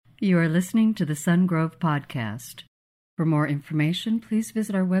You are listening to the Sungrove Podcast. For more information, please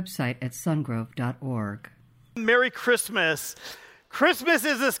visit our website at sungrove.org. Merry Christmas. Christmas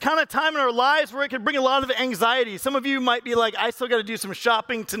is this kind of time in our lives where it can bring a lot of anxiety. Some of you might be like, I still got to do some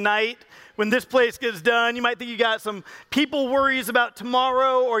shopping tonight when this place gets done. You might think you got some people worries about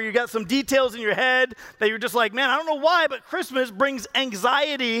tomorrow, or you got some details in your head that you're just like, man, I don't know why, but Christmas brings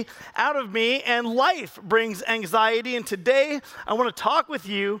anxiety out of me, and life brings anxiety. And today I want to talk with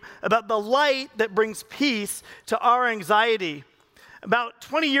you about the light that brings peace to our anxiety. About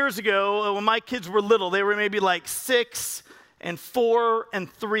 20 years ago, when my kids were little, they were maybe like 6 and 4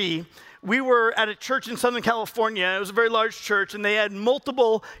 and 3, we were at a church in Southern California. It was a very large church, and they had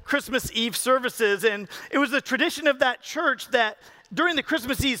multiple Christmas Eve services. And it was the tradition of that church that during the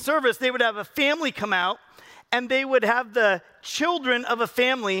Christmas Eve service, they would have a family come out, and they would have the children of a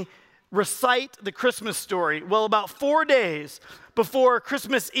family recite the Christmas story. Well, about 4 days before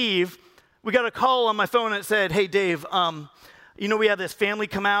Christmas Eve, we got a call on my phone that said, hey, Dave, you know, we have this family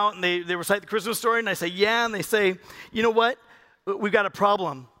come out, and they recite the Christmas story. And I say, yeah. And they say, you know what? We've got a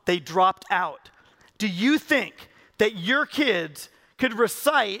problem. They dropped out. Do you think that your kids could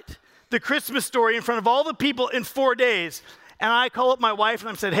recite the Christmas story in front of all the people in 4 days? And I call up my wife, and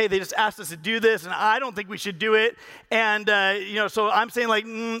I said, hey, they just asked us to do this, and I don't think we should do it. And, so I'm saying, like,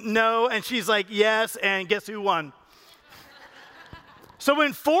 no. And she's like, yes. And guess who won? So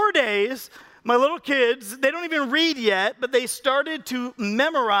in 4 days, my little kids, they don't even read yet, but they started to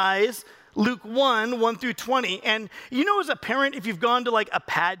memorize Luke 1 through 20. And you know, as a parent, if you've gone to like a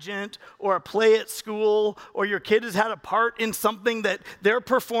pageant or a play at school, or your kid has had a part in something that they're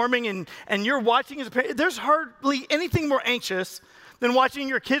performing, and you're watching as a parent, there's hardly anything more anxious than watching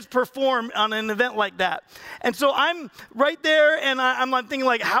your kids perform on an event like that. And so I'm right there, and I'm thinking,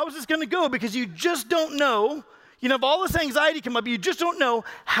 like, how is this going to go? Because you just don't know. You know, if all this anxiety come up, you just don't know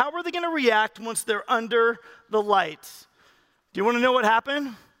how are they going to react once they're under the lights. Do you want to know what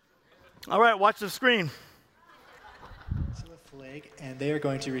happened? All right, watch the screen. So Flaig, and they are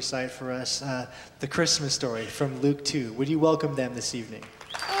going to recite for us the Christmas story from Luke 2. Would you welcome them this evening?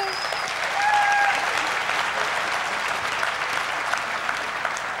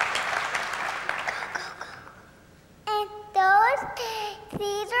 And those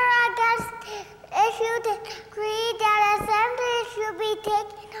Caesar Augustus issued a decree that a census should be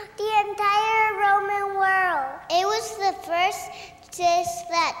taken of the entire Roman world. It was the first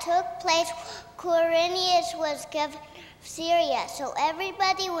that took place. Quirinius was governor of Syria, so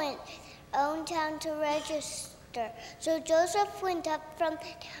everybody went own town to register. So Joseph went up from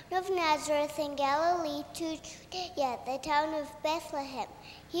the town of Nazareth in Galilee to Judea, the town of Bethlehem.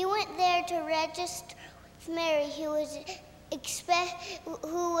 He went there to register with Mary, who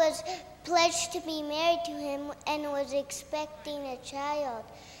was pledged to be married to him and was expecting a child.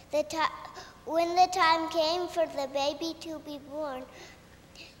 When the time came for the baby to be born,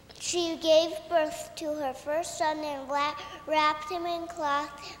 she gave birth to her first son and wrapped him in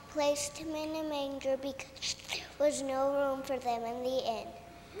cloth, placed him in a manger because there was no room for them in the inn.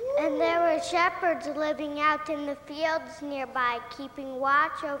 And there were shepherds living out in the fields nearby, keeping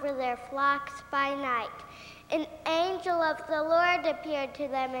watch over their flocks by night. An angel of the Lord appeared to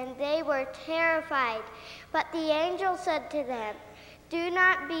them, and they were terrified. But the angel said to them, do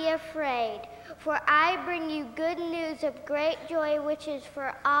not be afraid, for I bring you good news of great joy, which is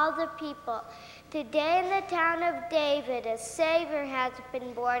for all the people. Today in the town of David, a Savior has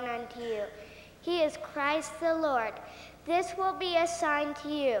been born unto you. He is Christ the Lord. This will be a sign to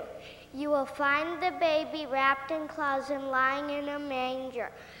you. You will find the baby wrapped in cloths and lying in a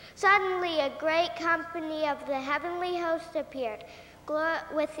manger. Suddenly a great company of the heavenly host appeared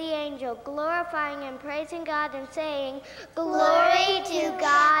with the angel, glorifying and praising God and saying, Glory to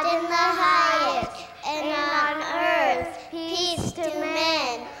God in the highest, and on earth peace to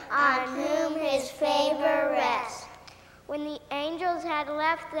men, on whom his favor rests. When the angels had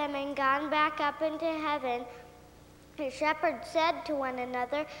left them and gone back up into heaven, the shepherds said to one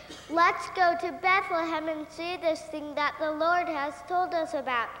another, let's go to Bethlehem and see this thing that the Lord has told us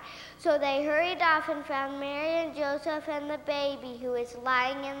about. So they hurried off and found Mary and Joseph and the baby who was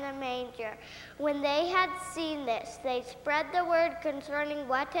lying in the manger. When they had seen this, they spread the word concerning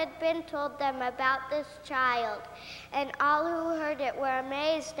what had been told them about this child. And all who heard it were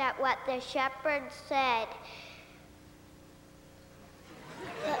amazed at what the shepherds said.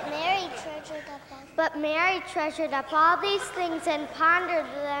 But Mary treasured up all these things and pondered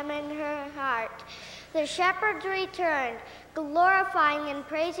them in her heart. The shepherds returned, glorifying and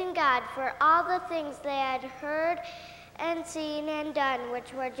praising God for all the things they had heard and seen and done,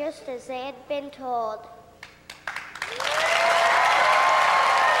 which were just as they had been told.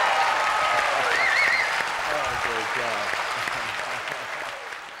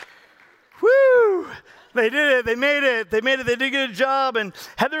 They did it. They made it. They made it. They did a good job. And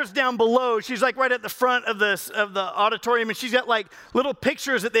Heather's down below. She's like right at the front of the auditorium, and she's got like little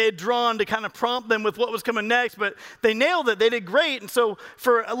pictures that they had drawn to kind of prompt them with what was coming next. But they nailed it. They did great. And so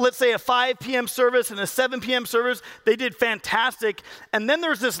for, let's say, a 5 p.m. service and a 7 p.m. service, they did fantastic. And then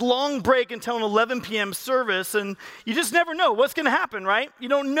there's this long break until an 11 p.m. service, and you just never know what's going to happen, right? You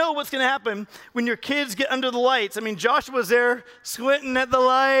don't know what's going to happen when your kids get under the lights. I mean, Joshua's there squinting at the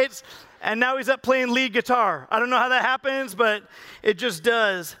lights, and now he's up playing lead guitar. I don't know how that happens, but it just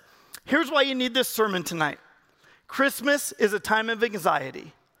does. Here's why you need this sermon tonight. Christmas is a time of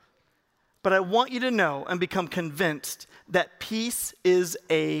anxiety, but I want you to know and become convinced that peace is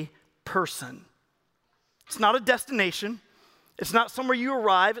a person. It's not a destination. It's not somewhere you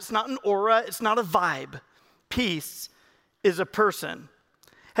arrive. It's not an aura. It's not a vibe. Peace is a person.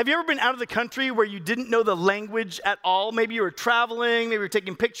 Have you ever been out of the country where you didn't know the language at all? Maybe you were traveling, maybe you were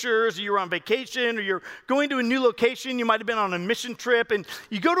taking pictures, or you were on vacation, or you're going to a new location. You might have been on a mission trip, and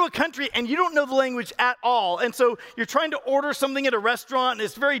you go to a country and you don't know the language at all. And so you're trying to order something at a restaurant, and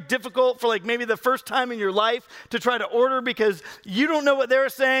it's very difficult for like maybe the first time in your life to try to order because you don't know what they're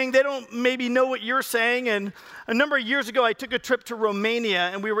saying. They don't maybe know what you're saying. And a number of years ago, I took a trip to Romania,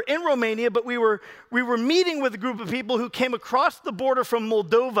 and we were in Romania, but we were meeting with a group of people who came across the border from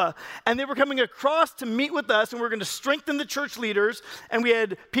Moldova. And they were coming across to meet with us, and we were going to strengthen the church leaders. And we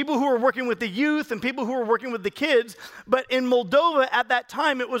had people who were working with the youth and people who were working with the kids. But in Moldova at that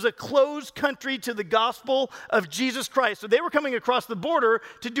time, it was a closed country to the gospel of Jesus Christ. So they were coming across the border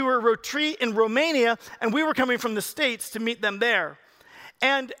to do a retreat in Romania, and we were coming from the States to meet them there.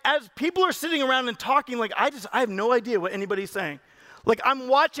 And as people are sitting around and talking, like I have no idea what anybody's saying. Like I'm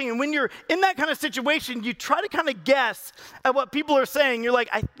watching, and when you're in that kind of situation, you try to kind of guess at what people are saying. You're like,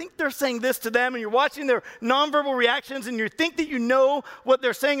 I think they're saying this to them, and you're watching their nonverbal reactions, and you think that you know what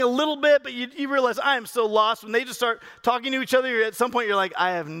they're saying a little bit, but you realize I am so lost. When they just start talking to each other, at some point you're like,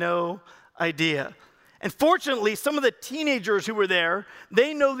 I have no idea. And fortunately, some of the teenagers who were there,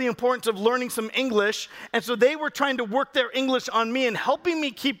 they know the importance of learning some English, and so they were trying to work their English on me and helping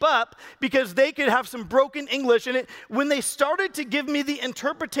me keep up because they could have some broken English. And when they started to give me the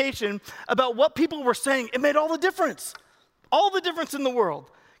interpretation about what people were saying, it made all the difference in the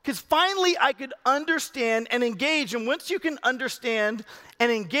world. Because finally I could understand and engage, and once you can understand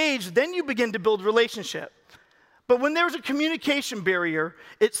and engage, then you begin to build relationship. But when there's a communication barrier,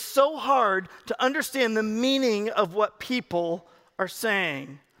 it's so hard to understand the meaning of what people are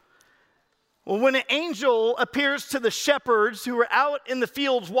saying. Well, when an angel appears to the shepherds who are out in the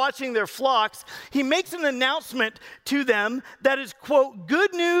fields watching their flocks, he makes an announcement to them that is, quote,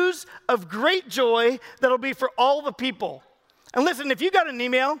 good news of great joy that'll be for all the people. And listen, if you got an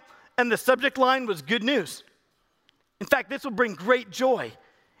email and the subject line was good news, in fact, this will bring great joy,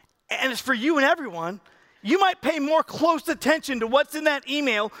 and it's for you and everyone, you might pay more close attention to what's in that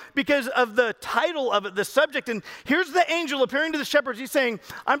email because of the title of it, the subject. And here's the angel appearing to the shepherds. He's saying,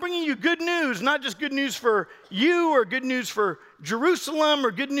 I'm bringing you good news, not just good news for you or good news for Jerusalem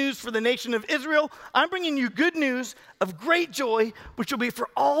or good news for the nation of Israel. I'm bringing you good news of great joy, which will be for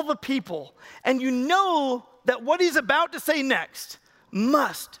all the people. And you know that what he's about to say next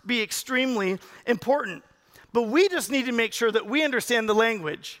must be extremely important. But we just need to make sure that we understand the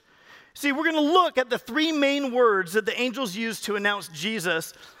language. See, we're going to look at the 3 main words that the angels used to announce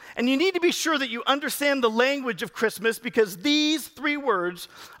Jesus. And you need to be sure that you understand the language of Christmas because these 3 words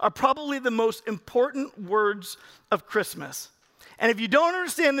are probably the most important words of Christmas. And if you don't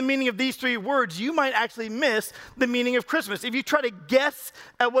understand the meaning of these 3 words, you might actually miss the meaning of Christmas. If you try to guess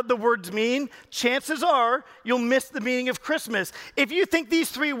at what the words mean, chances are you'll miss the meaning of Christmas. If you think these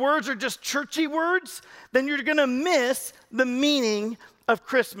 3 words are just churchy words, then you're going to miss the meaning of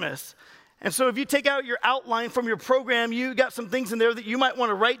Christmas. And so if you take out your outline from your program, you got some things in there that you might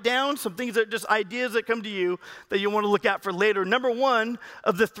want to write down, some things that are just ideas that come to you that you want to look at for later. Number 1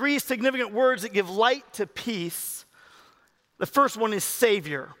 of the 3 significant words that give light to peace, the first one is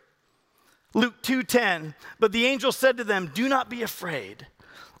Savior. Luke 2:10, but the angel said to them, do not be afraid.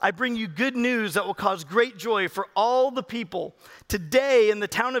 I bring you good news that will cause great joy for all the people. Today in the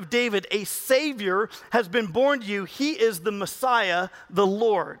town of David, a Savior has been born to you. He is the Messiah, the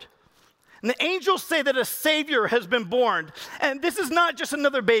Lord. And the angels say that a Savior has been born. And this is not just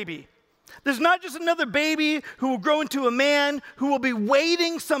another baby. There's not just another baby who will grow into a man who will be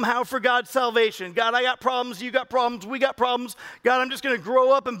waiting somehow for God's salvation. God, I got problems, you got problems, we got problems. God, I'm just going to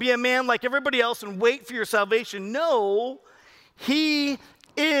grow up and be a man like everybody else and wait for your salvation. No, he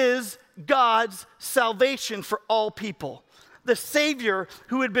is God's salvation for all people. The Savior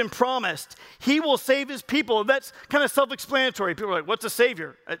who had been promised. He will save his people. That's kind of self-explanatory. People are like, what's a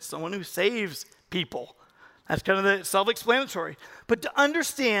Savior? It's someone who saves people. That's kind of the self-explanatory. But to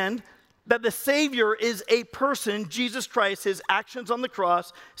understand that the Savior is a person, Jesus Christ, his actions on the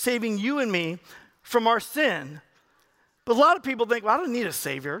cross, saving you and me from our sin. But a lot of people think, well, I don't need a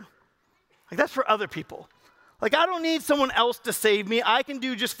Savior. Like, that's for other people. Like, I don't need someone else to save me. I can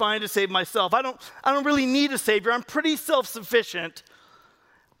do just fine to save myself. I don't really need a Savior. I'm pretty self-sufficient.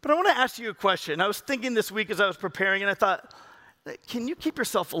 But I want to ask you a question. I was thinking this week as I was preparing, and I thought, can you keep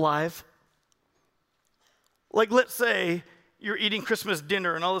yourself alive? Like, let's say you're eating Christmas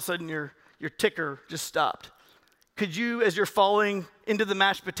dinner, and all of a sudden your ticker just stopped. Could you, as you're falling into the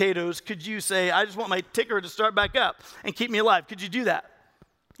mashed potatoes, could you say, I just want my ticker to start back up and keep me alive? Could you do that?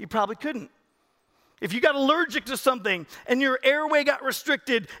 You probably couldn't. If you got allergic to something and your airway got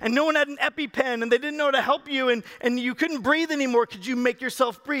restricted and no one had an EpiPen and they didn't know how to help you and you couldn't breathe anymore, could you make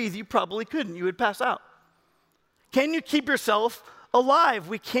yourself breathe? You probably couldn't. You would pass out. Can you keep yourself alive?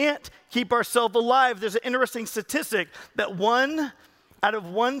 We can't keep ourselves alive. There's an interesting statistic that 1 out of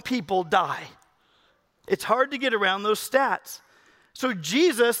 1 people die. It's hard to get around those stats. So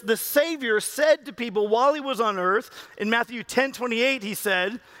Jesus, the Savior, said to people while he was on earth, in Matthew 10:28, he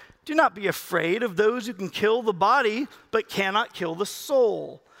said, do not be afraid of those who can kill the body, but cannot kill the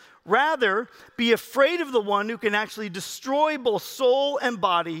soul. Rather, be afraid of the one who can actually destroy both soul and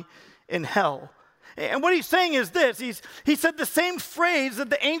body in hell. And what he's saying is this. He said the same phrase that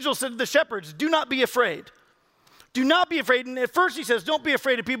the angel said to the shepherds, do not be afraid. Do not be afraid. And at first he says, don't be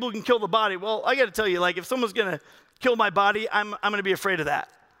afraid of people who can kill the body. Well, I got to tell you, like, if someone's going to kill my body, I'm going to be afraid of that.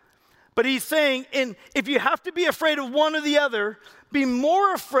 But he's saying, if you have to be afraid of one or the other, be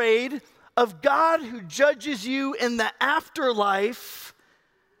more afraid of God who judges you in the afterlife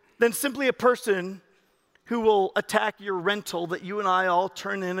than simply a person who will attack your rental that you and I all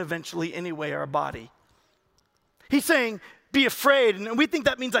turn in eventually anyway, our body. He's saying, be afraid. And we think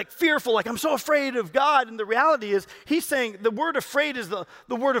that means like fearful, like I'm so afraid of God. And the reality is, he's saying the word afraid is the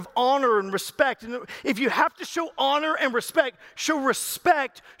word of honor and respect. And if you have to show honor and respect, show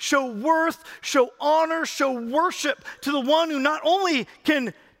worth, show honor, show worship to the one who not only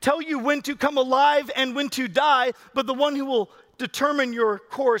can tell you when to come alive and when to die, but the one who will determine your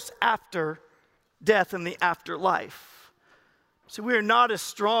course after death and the afterlife. So we are not as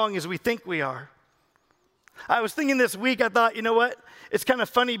strong as we think we are. I was thinking this week, I thought, you know what? It's kind of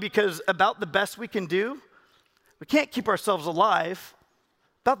funny because about the best we can do, we can't keep ourselves alive.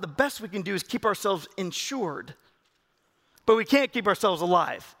 About the best we can do is keep ourselves insured. But we can't keep ourselves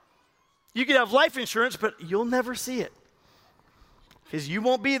alive. You can have life insurance, but you'll never see it. Because you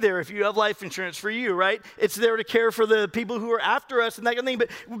won't be there if you have life insurance for you, right? It's there to care for the people who are after us and that kind of thing.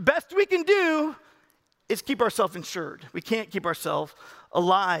 But best we can do is keep ourselves insured. We can't keep ourselves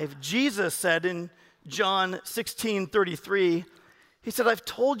alive. Jesus said in John 16:33, he said, I've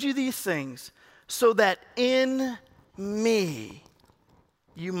told you these things so that in me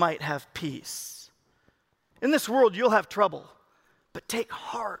you might have peace. In this world you'll have trouble, but take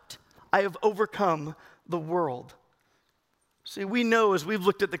heart. I have overcome the world. See, we know as we've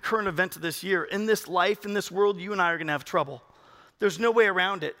looked at the current events of this year, in this life, in this world, you and I are going to have trouble. There's no way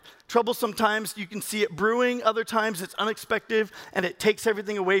around it. Trouble sometimes you can see it brewing, other times it's unexpected and it takes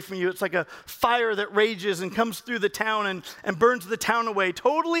everything away from you. It's like a fire that rages and comes through the town and burns the town away.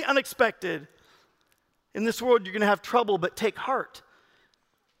 Totally unexpected. In this world you're going to have trouble, but take heart.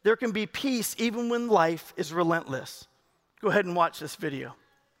 There can be peace even when life is relentless. Go ahead and watch this video.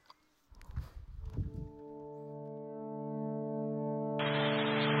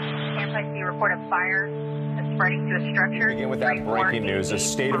 Anti-sea report of fire spreading to a structure. We begin with that breaking news. A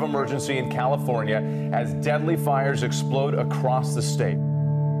state of emergency in California as deadly fires explode across the state.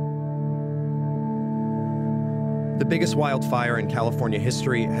 The biggest wildfire in California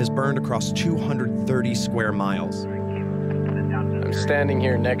history has burned across 230 square miles. I'm standing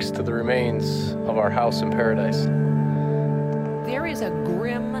here next to the remains of our house in Paradise. There is a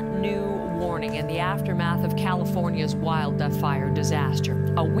grim new warning in the aftermath of California's wildfire disaster.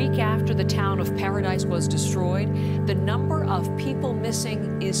 A week after the town of Paradise was destroyed, the number of people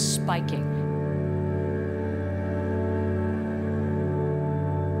missing is spiking.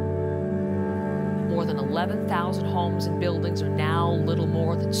 More than 11,000 homes and buildings are now little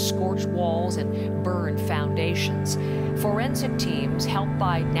more than scorched walls and burned foundations. Forensic teams, helped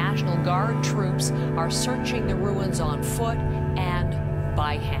by National Guard troops, are searching the ruins on foot and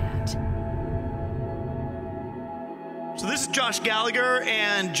by hand. So this is Josh Gallagher,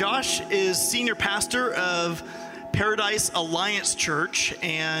 and Josh is senior pastor of Paradise Alliance Church,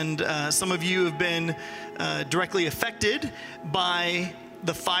 and some of you have been directly affected by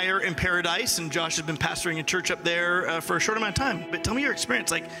the fire in Paradise, and Josh has been pastoring a church up there for a short amount of time. But tell me your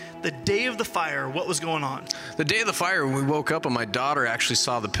experience, like the day of the fire, what was going on? The day of the fire, we woke up and my daughter actually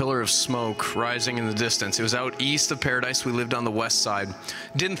saw the pillar of smoke rising in the distance. It was out east of Paradise. We lived on the west side.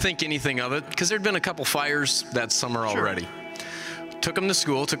 Didn't think anything of it because there'd been a couple fires that summer already. Took them to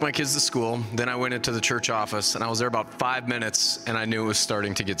school, took my kids to school. Then I went into the church office and I was there about 5 minutes and I knew it was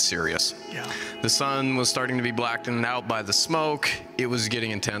starting to get serious. Yeah. The sun was starting to be blackened out by the smoke. It was getting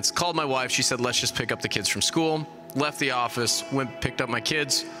intense. Called my wife. She said, let's just pick up the kids from school. Left the office, picked up my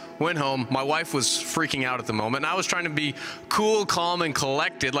kids, went home. My wife was freaking out at the moment. And I was trying to be cool, calm, and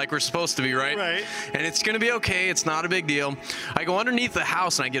collected like we're supposed to be, right? Right. And it's going to be okay. It's not a big deal. I go underneath the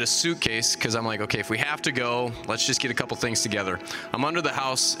house and I get a suitcase because I'm like, okay, if we have to go, let's just get a couple things together. I'm under the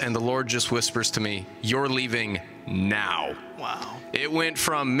house and the Lord just whispers to me, you're leaving now. Wow. It went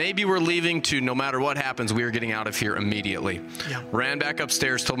from maybe we're leaving to no matter what happens, we are getting out of here immediately. Yeah. Ran back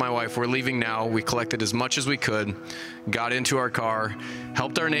upstairs, told my wife, we're leaving now. We collected as much as we could, got into our car,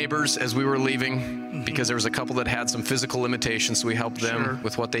 helped our neighbors as we were leaving because there was a couple that had some physical limitations, so we helped them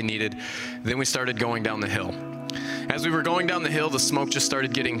with what they needed. Then we started going down the hill. As we were going down the hill, the smoke just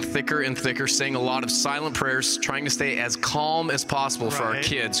started getting thicker and thicker, saying a lot of silent prayers, trying to stay as calm as possible for our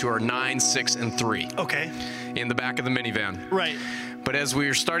kids who are 9, 6, and 3. Okay. In the back of the minivan. Right. But as we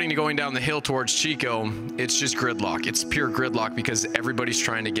were starting to going down the hill towards Chico, it's just gridlock. It's pure gridlock because everybody's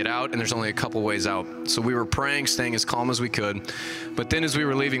trying to get out and there's only a couple ways out. So we were praying, staying as calm as we could. But then as we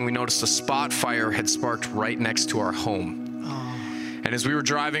were leaving, we noticed a spot fire had sparked right next to our home. And as we were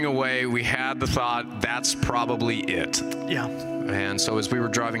driving away, we had the thought, that's probably it. Yeah. And so as we were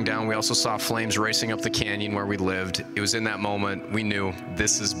driving down, we also saw flames racing up the canyon where we lived. It was in that moment we knew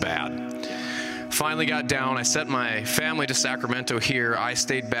this is bad. Finally got down. I sent my family to Sacramento here. I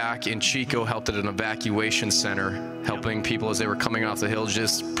stayed back in Chico, helped at an evacuation center, helping people as they were coming off the hill,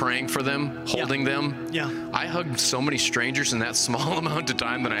 just praying for them, holding them. Yeah. I hugged so many strangers in that small amount of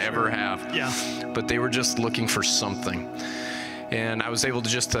time than I ever have. Yeah. But they were just looking for something. And I was able to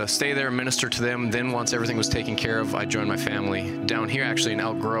just stay there and minister to them. Then once everything was taken care of, I joined my family down here, actually in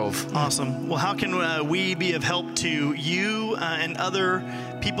Elk Grove. Awesome. Well, how can we be of help to you and other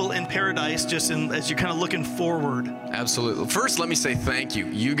people in Paradise just as you're kind of looking forward? Absolutely. First, let me say thank you.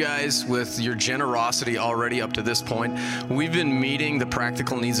 You guys, with your generosity already up to this point, we've been meeting the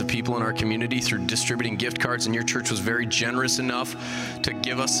practical needs of people in our community through distributing gift cards, and your church was very generous enough to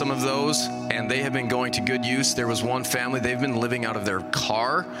give us some of those, and they have been going to good use. There was one family, they've been living out of their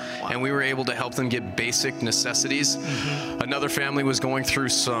car, and we were able to help them get basic necessities. Another family was going through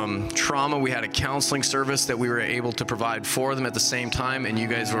some trauma. We had a counseling service that we were able to provide for them at the same time, and you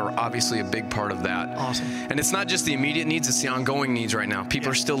guys were obviously a big part of that. Awesome. And it's not just the immediate needs, it's the ongoing needs right now.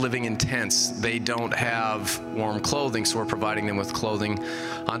 People are still living in tents. They don't have warm clothing, so we're providing them with clothing.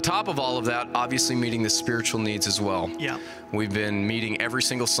 On top of all of that, obviously meeting the spiritual needs as well. Yeah. We've been meeting every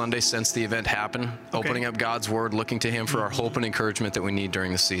single Sunday since the event happened, opening up God's Word, looking to Him for our hope and encouragement that we need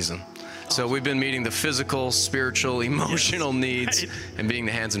during the season. So we've been meeting the physical, spiritual, emotional needs and being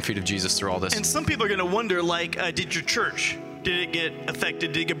the hands and feet of Jesus through all this. And some people are going to wonder, like, did your church, did it get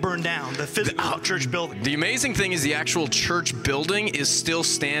affected? Did it get burned down? The physical church building? The amazing thing is the actual church building is still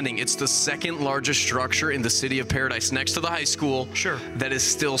standing. It's the second largest structure in the city of Paradise, next to the high school. Sure. That is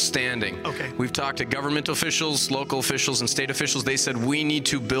still standing. Okay. We've talked to government officials, local officials, and state officials. They said, we need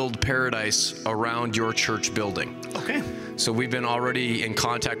to build Paradise around your church building. Okay. So we've been already in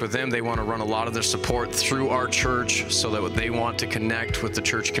contact with them. They want to run a lot of their support through our church so that they want to connect with the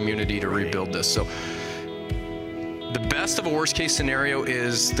church community to rebuild this. So the best of a worst case scenario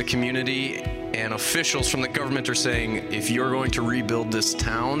is the community and officials from the government are saying, if you're going to rebuild this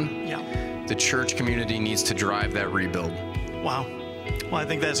town, the church community needs to drive that rebuild. Wow. Well, I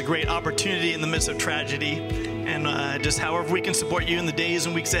think that's a great opportunity in the midst of tragedy, and just however we can support you in the days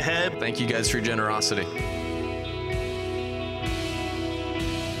and weeks ahead. Thank you guys for your generosity.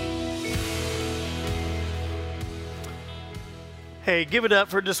 Hey, give it up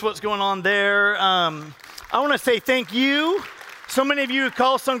for just what's going on there. I want to say thank you. So many of you who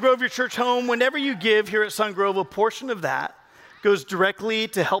call Sun Grove your church home. Whenever you give here at Sun Grove, a portion of that goes directly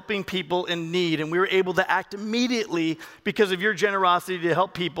to helping people in need. And we were able to act immediately because of your generosity to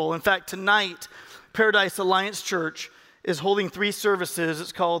help people. In fact, tonight, Paradise Alliance Church is holding 3 services.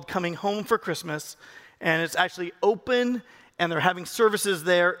 It's called Coming Home for Christmas. And it's actually open, and they're having services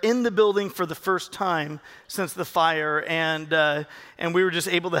there in the building for the first time since the fire, and we were just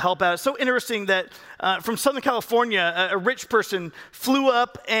able to help out. It's so interesting that from Southern California, a rich person flew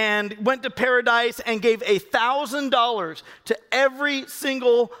up and went to Paradise and gave $1,000 to every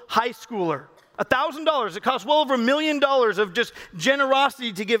single high schooler. $1,000. It costs well over $1 million of just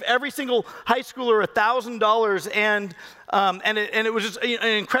generosity to give every single high schooler $1,000. And it was just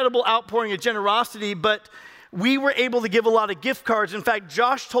an incredible outpouring of generosity. But we were able to give a lot of gift cards. In fact,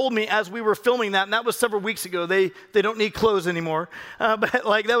 Josh told me as we were filming that, and that was several weeks ago. They don't need clothes anymore. But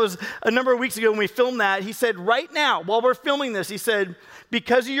like that was a number of weeks ago when we filmed that. He said, right now, while we're filming this, he said,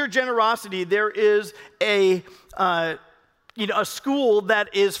 because of your generosity, there is a school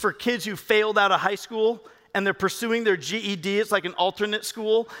that is for kids who failed out of high school and they're pursuing their GED. It's like an alternate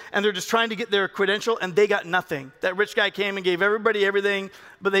school, and they're just trying to get their credential, and they got nothing. That rich guy came and gave everybody everything,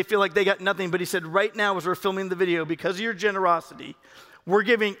 but they feel like they got nothing. But he said, right now, as we're filming the video, because of your generosity, we're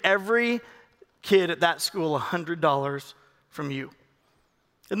giving every kid at that school $100 from you.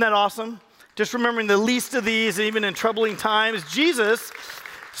 Isn't that awesome? Just remembering the least of these, and even in troubling times. Jesus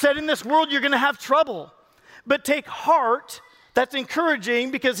said, in this world, you're going to have trouble, but take heart. That's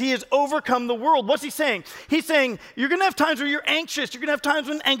encouraging because he has overcome the world. What's he saying? He's saying you're going to have times where you're anxious. You're going to have times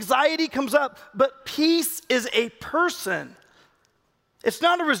when anxiety comes up, but peace is a person. It's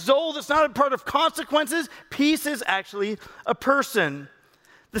not a result. It's not a part of consequences. Peace is actually a person.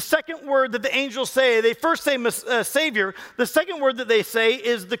 The second word that the angels say, they first say Savior. The second word that they say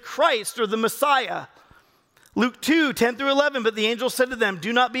is the Christ or the Messiah. Luke 2, 10 through 11, but the angel said to them,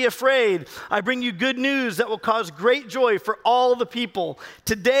 do not be afraid. I bring you good news that will cause great joy for all the people.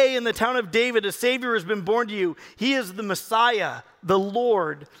 Today in the town of David, a Savior has been born to you. He is the Messiah, the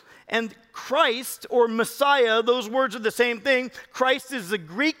Lord. And Christ or Messiah, those words are the same thing. Christ is the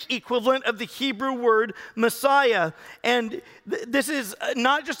Greek equivalent of the Hebrew word Messiah. And this is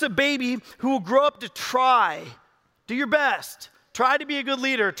not just a baby who will grow up to try. Do your best. Try to be a good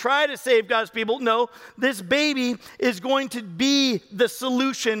leader. Try to save God's people. No, this baby is going to be the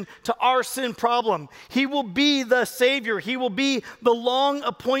solution to our sin problem. He will be the Savior. He will be the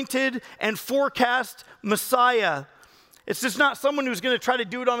long-appointed and forecast Messiah. It's just not someone who's going to try to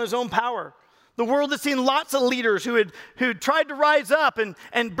do it on his own power. The world has seen lots of leaders who tried to rise up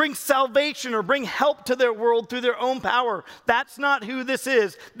and bring salvation or bring help to their world through their own power. That's not who this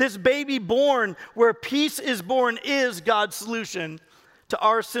is. This baby born where peace is born is God's solution to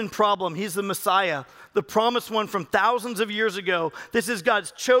our sin problem. He's the Messiah, the promised one from thousands of years ago. This is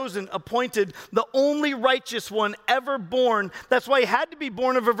God's chosen, appointed, the only righteous one ever born. That's why he had to be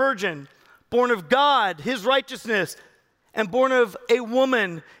born of a virgin, born of God, his righteousness, and born of a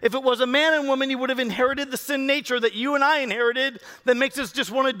woman. If it was a man and woman, he would have inherited the sin nature that you and I inherited that makes us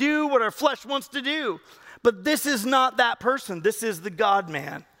just want to do what our flesh wants to do. But this is not that person. This is the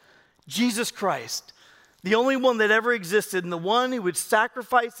God-man, Jesus Christ, the only one that ever existed and the one who would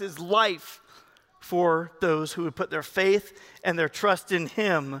sacrifice his life for those who would put their faith and their trust in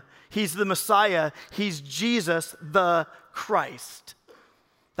him. He's the Messiah. He's Jesus the Christ.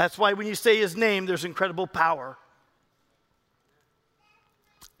 That's why when you say his name, there's incredible power.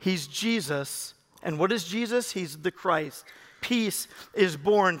 He's Jesus. And what is Jesus? He's the Christ. Peace is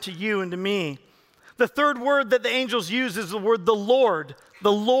born to you and to me. The third word that the angels use is the word the Lord.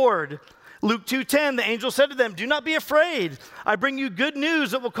 The Lord. Luke 2:10, the angel said to them, do not be afraid. I bring you good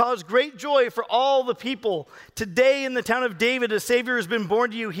news that will cause great joy for all the people. Today in the town of David, a Savior has been born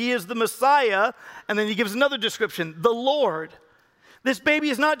to you. He is the Messiah. And then he gives another description, the Lord. This baby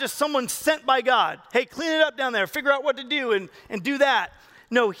is not just someone sent by God. Hey, clean it up down there. Figure out what to do and do that.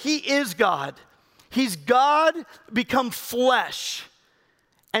 No, he is God. He's God become flesh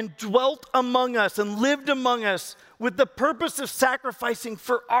and dwelt among us and lived among us with the purpose of sacrificing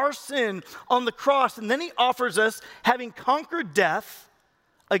for our sin on the cross. And then he offers us, having conquered death,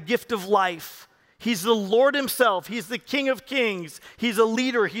 a gift of life. He's the Lord himself. He's the King of Kings. He's a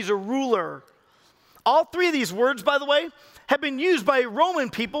leader. He's a ruler. All three of these words, by the way, have been used by Roman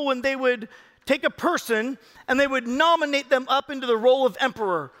people when they would take a person and they would nominate them up into the role of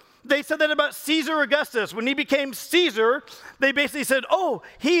emperor. They said that about Caesar Augustus. When he became Caesar, they basically said, oh,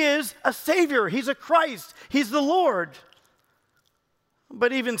 he is a Savior. He's a Christ. He's the Lord.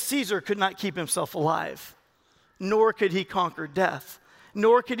 But even Caesar could not keep himself alive, nor could he conquer death,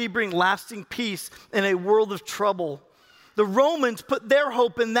 nor could he bring lasting peace in a world of trouble. The Romans put their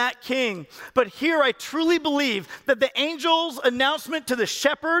hope in that king. But here I truly believe that the angel's announcement to the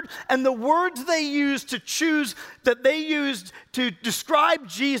shepherd and the words they used to describe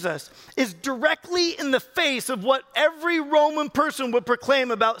Jesus is directly in the face of what every Roman person would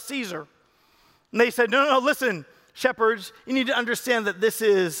proclaim about Caesar. And they said, no, listen, shepherds, you need to understand that this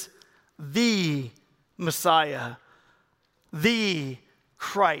is the Messiah, the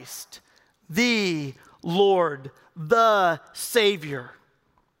Christ, the Lord, the Savior.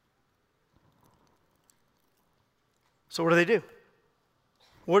 So what do?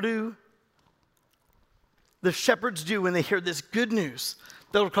 What do the shepherds do when they hear this good news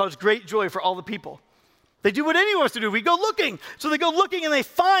that will cause great joy for all the people? They do what anyone wants to do. We go looking. So they go looking and they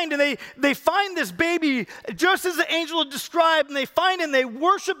find this baby just as the angel had described, and they find and they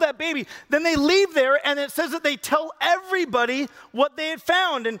worship that baby. Then they leave there, and it says that they tell everybody what they had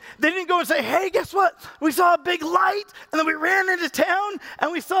found. And they didn't go and say, hey, guess what? We saw a big light, and then we ran into town,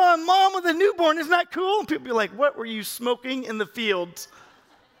 and we saw a mom with a newborn. Isn't that cool? And people be like, what were you smoking in the fields?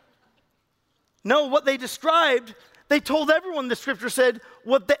 No, what they described, they told everyone, the scripture said,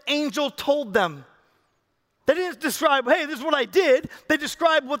 what the angel told them. They didn't describe, hey, this is what I did. They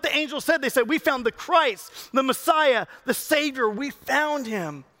described what the angel said. They said, we found the Christ, the Messiah, the Savior. We found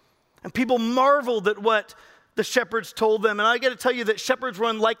him. And people marveled at what the shepherds told them. And I got to tell you that shepherds were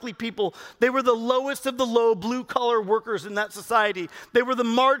unlikely people. They were the lowest of the low, blue-collar workers in that society. They were the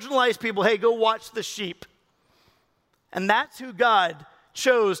marginalized people. Hey, go watch the sheep. And that's who God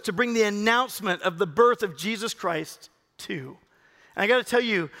chose to bring the announcement of the birth of Jesus Christ to. And I got to tell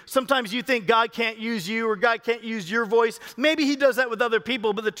you, sometimes you think God can't use you or God can't use your voice. Maybe he does that with other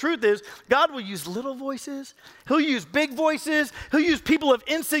people, but the truth is, God will use little voices. He'll use big voices. He'll use people of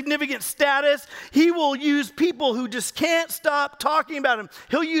insignificant status. He will use people who just can't stop talking about him.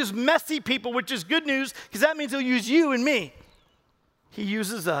 He'll use messy people, which is good news, because that means he'll use you and me. He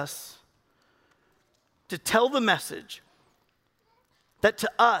uses us to tell the message that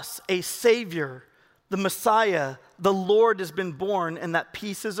to us, a Savior, the Messiah, the Lord has been born, and that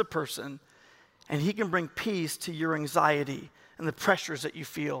peace is a person, and he can bring peace to your anxiety and the pressures that you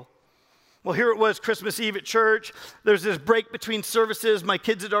feel. Well, here it was Christmas Eve at church. There's this break between services. My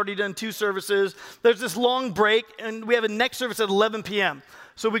kids had already done 2 services. There's this long break, and we have a next service at 11 p.m.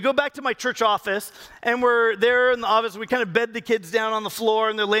 So we go back to my church office, and we're there in the office. We kind of bed the kids down on the floor,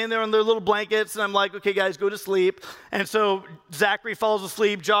 and they're laying there on their little blankets, and I'm like, okay, guys, go to sleep. And so Zachary falls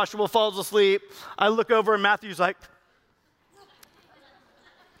asleep. Joshua falls asleep. I look over, and Matthew's like,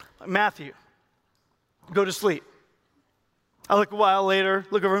 Matthew, go to sleep. I look a while later,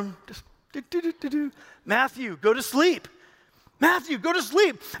 look over him, just Matthew, go to sleep. Matthew, go to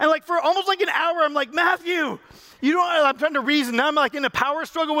sleep. And like for almost like an hour, I'm like, Matthew, you know, I'm trying to reason. Now I'm like in a power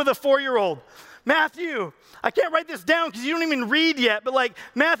struggle with a 4-year-old. Matthew, I can't write this down because you don't even read yet, but like,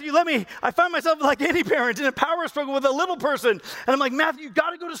 Matthew, I find myself like any parent in a power struggle with a little person. And I'm like, Matthew, you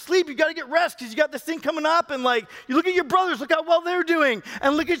got to go to sleep. You got to get rest because you got this thing coming up. And like, you look at your brothers, look how well they're doing.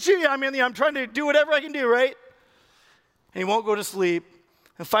 And look at you. I mean, I'm trying to do whatever I can do, right? And he won't go to sleep.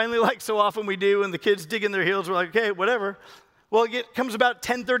 And finally, like so often we do, and the kids dig in their heels, we're like, okay, whatever. Well, it comes about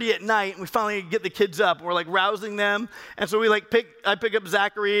 10:30 at night, and we finally get the kids up. We're like rousing them. And so I pick up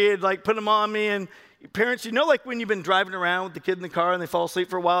Zachary and like put him on me. And parents, you know, like when you've been driving around with the kid in the car and they fall asleep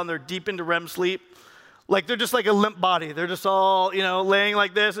for a while and they're deep into REM sleep? Like they're just like a limp body. They're just all, you know, laying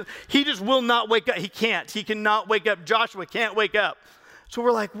like this. And he just will not wake up. He can't. He cannot wake up. Joshua can't wake up. So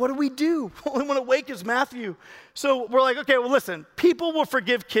we're like, what do we do? The only one awake is Matthew. So we're like, okay, well, listen, people will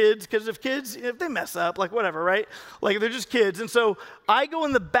forgive kids because if they mess up, like whatever, right? Like they're just kids. And so I go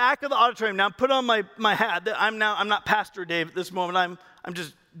in the back of the auditorium now, put on my hat. I'm not Pastor Dave at this moment. I'm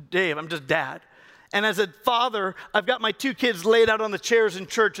just Dave. I'm just dad. And as a father, I've got my 2 kids laid out on the chairs in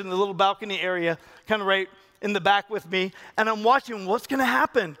church in the little balcony area, kind of right in the back with me, and I'm watching what's going to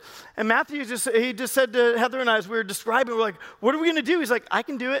happen. And Matthew just said to Heather and I, as we were describing, we're like, what are we going to do? He's like, I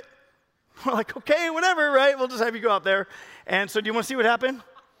can do it. We're like, okay, whatever, right? We'll just have you go out there. And so do you want to see what happened?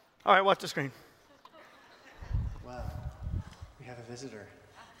 All right, watch the screen. Wow, we have a visitor.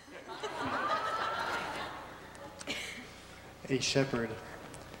 A shepherd.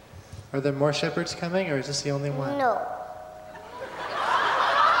 Are there more shepherds coming, or is this the only one? No.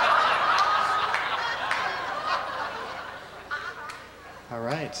 All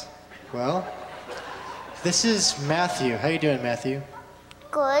right. Well, this is Matthew. How you doing, Matthew?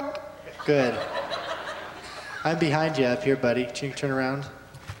 Good. Good. I'm behind you up here, buddy. Can you turn around?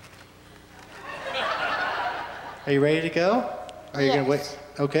 Are you ready to go? Are you Yes. going to wait?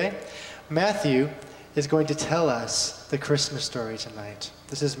 Okay. Matthew is going to tell us the Christmas story tonight.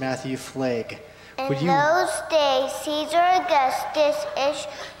 This is Matthew Flaig. In those days, Caesar Augustus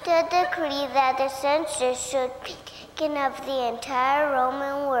issued a decree that the census should be taken of the entire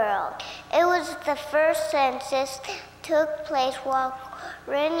Roman world. It was the first census that took place while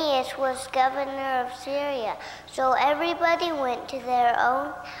Quirinius was governor of Syria, so everybody went to their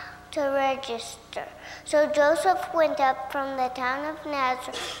own to register. So Joseph went up from the town of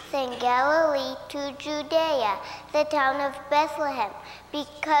Nazareth in Galilee to Judea, the town of Bethlehem,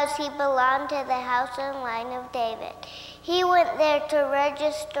 because he belonged to the house and line of David. He went there to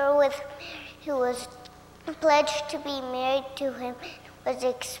register with Mary, who was pledged to be married to him, was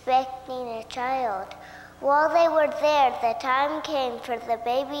expecting a child. While they were there, the time came for the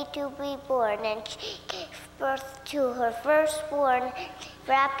baby to be born, and she gave birth to her firstborn,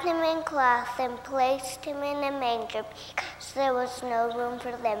 wrapped him in cloth, and placed him in a manger because there was no room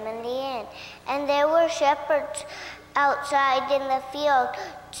for them in the inn. And there were shepherds outside in the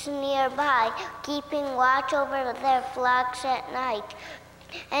fields nearby, keeping watch over their flocks at night.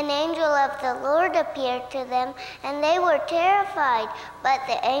 An angel of the Lord appeared to them, and they were terrified. But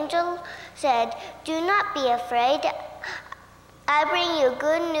the angel said, "Do not be afraid. I bring you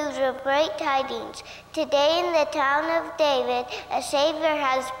good news of great tidings. Today in the town of David, a Savior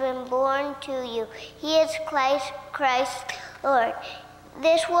has been born to you. He is Christ Lord.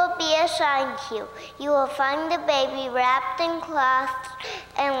 This will be a sign to you. You will find the baby wrapped in cloths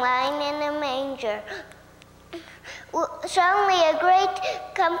and lying in a manger." Suddenly a great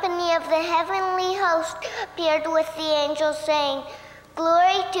company of the heavenly host appeared with the angel, saying,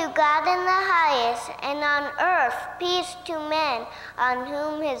 "Glory to God in the highest, and on earth peace to men on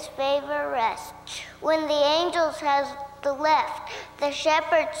whom his favor rests." When the angels had left, the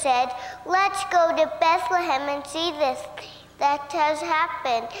shepherds said, "Let's go to Bethlehem and see this that has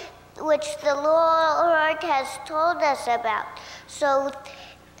happened, which the Lord has told us about." So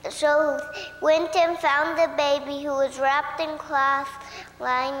went and found the baby who was wrapped in cloth,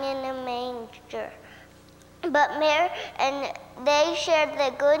 lying in a manger. But Mary and they shared the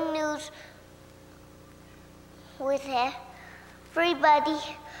good news with everybody.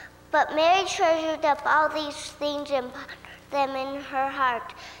 But Mary treasured up all these things and pondered them in her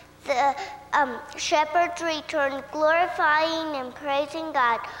heart. The shepherds returned, glorifying and praising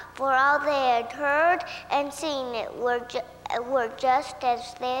God for all they had heard and seen. It were just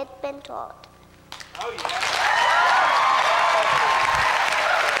as they had been told. Oh, yeah.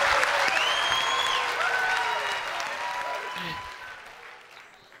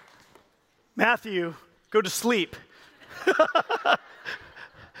 Matthew, go to sleep.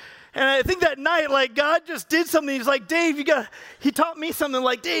 And I think that night, like, God just did something. He's like, Dave, he taught me something.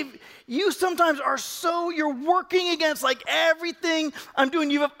 Like, Dave, you sometimes are you're working against, like, everything I'm doing.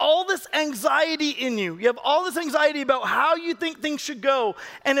 You have all this anxiety in you. You have all this anxiety about how you think things should go.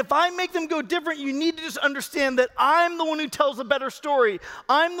 And if I make them go different, you need to just understand that I'm the one who tells a better story.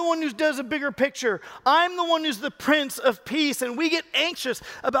 I'm the one who does a bigger picture. I'm the one who's the Prince of Peace. And we get anxious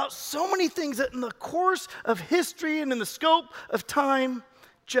about so many things that in the course of history and in the scope of time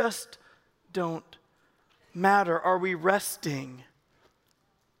just don't matter. Are we resting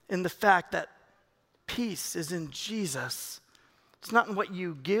in the fact that peace is in Jesus? It's not in what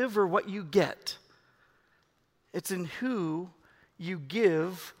you give or what you get. It's in who you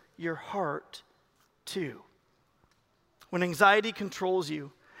give your heart to. When anxiety controls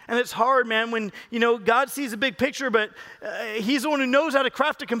you, and it's hard, man, when, God sees a big picture, but he's the one who knows how to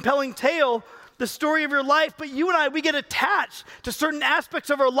craft a compelling tale, the story of your life. But you and I, we get attached to certain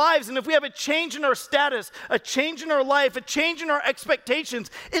aspects of our lives. And if we have a change in our status, a change in our life, a change in our expectations,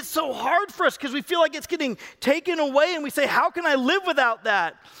 it's so hard for us because we feel like it's getting taken away. And we say, how can I live without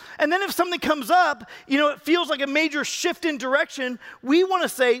that? And then if something comes up, it feels like a major shift in direction. We want to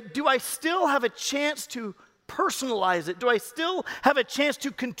say, do I still have a chance to personalize it? Do I still have a chance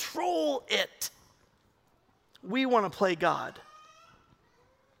to control it? We want to play God.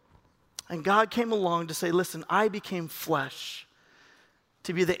 And God came along to say, listen, I became flesh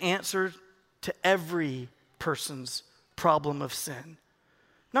to be the answer to every person's problem of sin.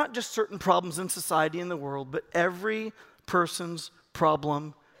 Not just certain problems in society and the world, but every person's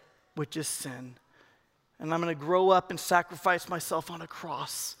problem, which is sin. And I'm going to grow up and sacrifice myself on a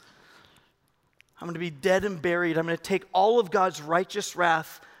cross. I'm going to be dead and buried. I'm going to take all of God's righteous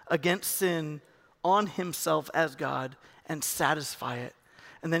wrath against sin on himself as God and satisfy it.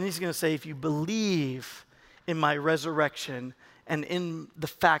 And then he's going to say, if you believe in my resurrection and in the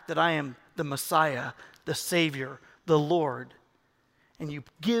fact that I am the Messiah, the Savior, the Lord, and you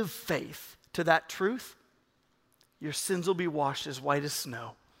give faith to that truth, your sins will be washed as white as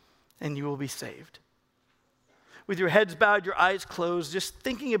snow, and you will be saved. With your heads bowed, your eyes closed, just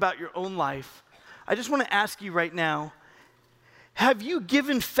thinking about your own life, I just want to ask you right now, have you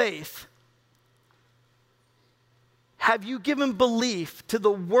given faith? Have you given belief to the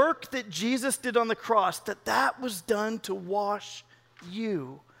work that Jesus did on the cross, that was done to wash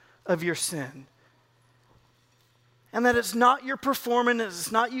you of your sin? And that it's not your performance,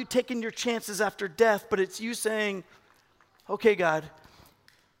 it's not you taking your chances after death, but it's you saying, okay, God,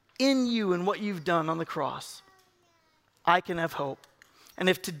 in you and what you've done on the cross, I can have hope. And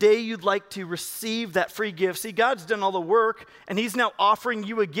if today you'd like to receive that free gift, see, God's done all the work, and he's now offering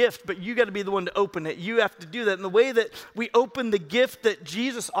you a gift, but you got to be the one to open it. You have to do that. And the way that we open the gift that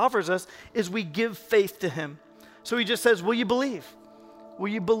Jesus offers us is we give faith to him. So he just says, will you believe? Will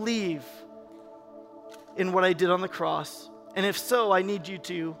you believe in what I did on the cross? And if so, I need you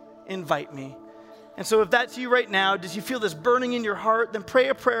to invite me. And so if that's you right now, does you feel this burning in your heart? Then pray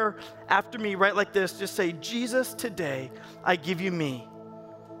a prayer after me, right like this. Just say, Jesus, today I give you me.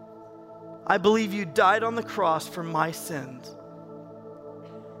 I believe you died on the cross for my sins.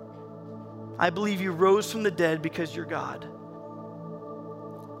 I believe you rose from the dead because you're God.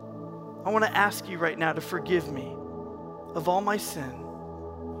 I want to ask you right now to forgive me of all my sin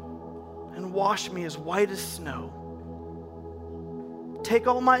and wash me as white as snow. Take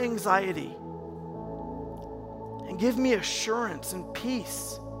all my anxiety and give me assurance and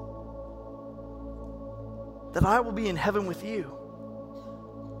peace that I will be in heaven with you.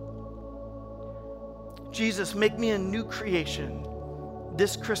 Jesus, make me a new creation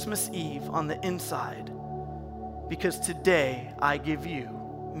this Christmas Eve on the inside, because today I give you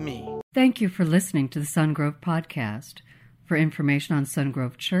me. Thank you for listening to the Sungrove Podcast. For information on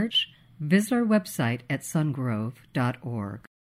Sungrove Church, visit our website at sungrove.org.